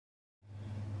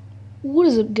What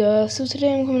is up, guys? So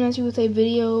today I'm coming at you with a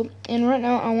video, and right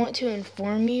now I want to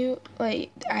inform you, I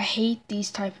hate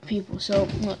these type of people. So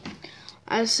look,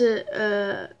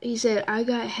 he said, I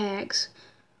got hacks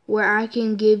where I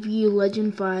can give you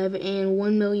Legend 5 and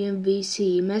 1 million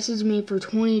VC. Message me for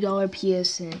 $20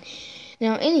 PSN.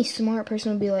 Now any smart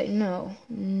person would be like, no,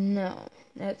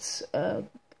 that's a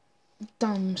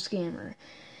dumb scammer.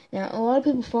 Now, a lot of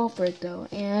people fall for it, though,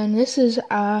 and this is,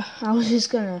 I was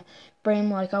just gonna frame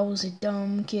like I was a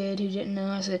dumb kid who didn't know.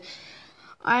 I said,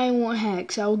 I want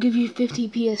hacks, I will give you 50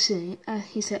 PSN.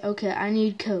 He said, okay, I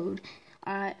need code.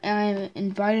 I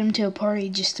invited him to a party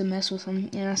just to mess with him,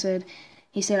 and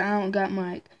he said, I don't got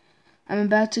mic. I'm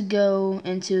about to go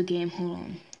into a game, hold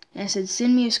on. And I said,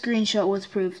 send me a screenshot with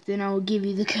proof, then I will give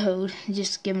you the code.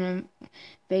 Just giving him a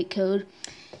fake code.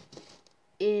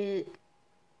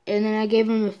 And then I gave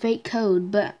him a fake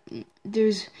code, but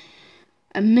there's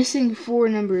a missing 4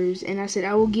 numbers, and I said,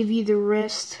 I will give you the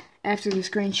rest after the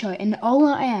screenshot. And all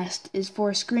I asked is for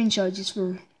a screenshot just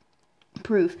for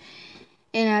proof.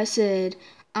 And I said,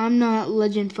 I'm not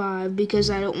Legend 5 because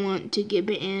I don't want to get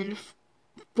banned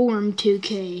from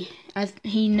 2K. I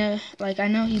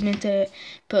know he meant to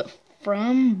put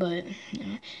from, but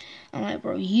I'm like,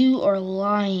 bro, you are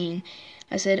lying.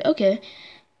 I said, okay.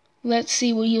 Let's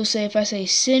see what he'll say if I say,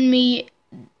 send me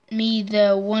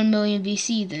the 1 million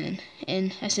VC then.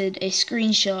 And I said, a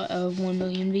screenshot of 1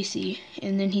 million VC.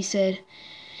 And then he said,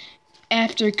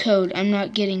 after code, I'm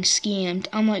not getting scammed.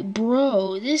 I'm like,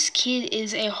 bro, this kid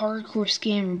is a hardcore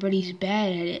scammer, but he's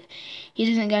bad at it. He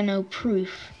doesn't got no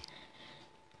proof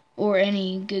or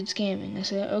any good scamming. I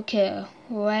said, okay,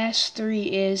 last 3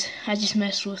 is, I just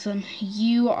messed with him,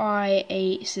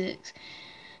 UI86.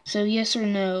 So yes or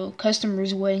no,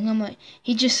 customers waiting. I'm like,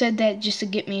 he just said that just to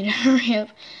get me to hurry up.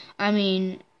 I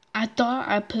mean, I thought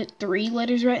I put 3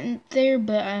 letters right in there,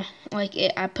 but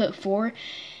I put 4.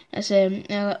 I said,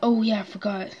 oh yeah, I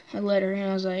forgot a letter, and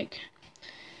I was like,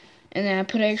 and then I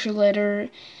put an extra letter,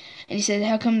 and he said,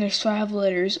 how come there's 5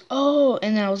 letters? Oh,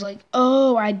 and then I was like,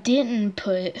 oh, I didn't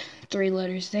put 3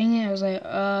 letters. Dang it, I was like,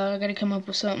 I gotta come up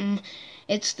with something.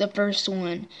 It's the first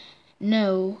one.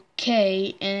 No,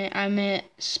 K, and I meant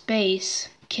space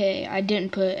K. I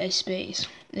didn't put a space,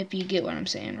 if you get what I'm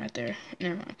saying right there.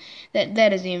 Never mind. That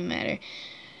doesn't even matter.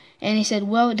 And he said,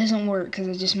 well, it doesn't work because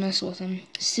I just messed with him.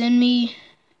 Send me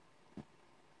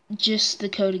just the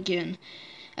code again.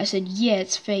 I said, yeah,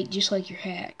 it's fake, just like your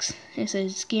hacks. It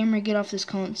says, scammer, get off this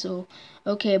console.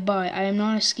 Okay, bye. I am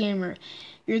not a scammer.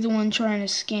 You're the one trying to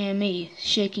scam me,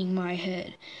 shaking my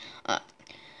head.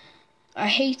 I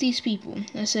hate these people.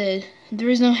 I said, there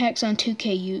is no hacks on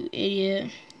 2K, you idiot.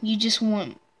 You just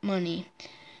want money.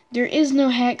 There is no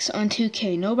hacks on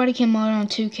 2K. Nobody can mod on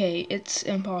 2K. It's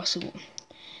impossible.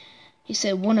 He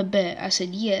said, wanna bet? I said,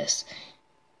 yes.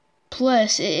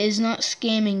 Plus, it is not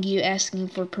scamming you asking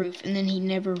for proof. And then he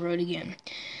never wrote again.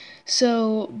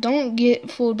 So, don't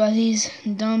get fooled by these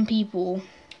dumb people.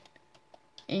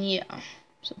 And yeah.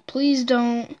 So, please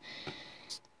don't.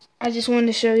 I just wanted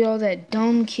to show y'all that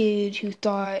dumb kid who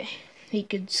thought he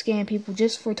could scam people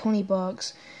just for 20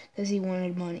 bucks because he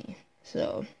wanted money.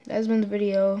 So, that's been the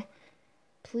video.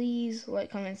 Please like,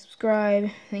 comment,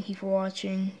 subscribe. Thank you for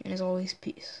watching, and as always,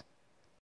 peace.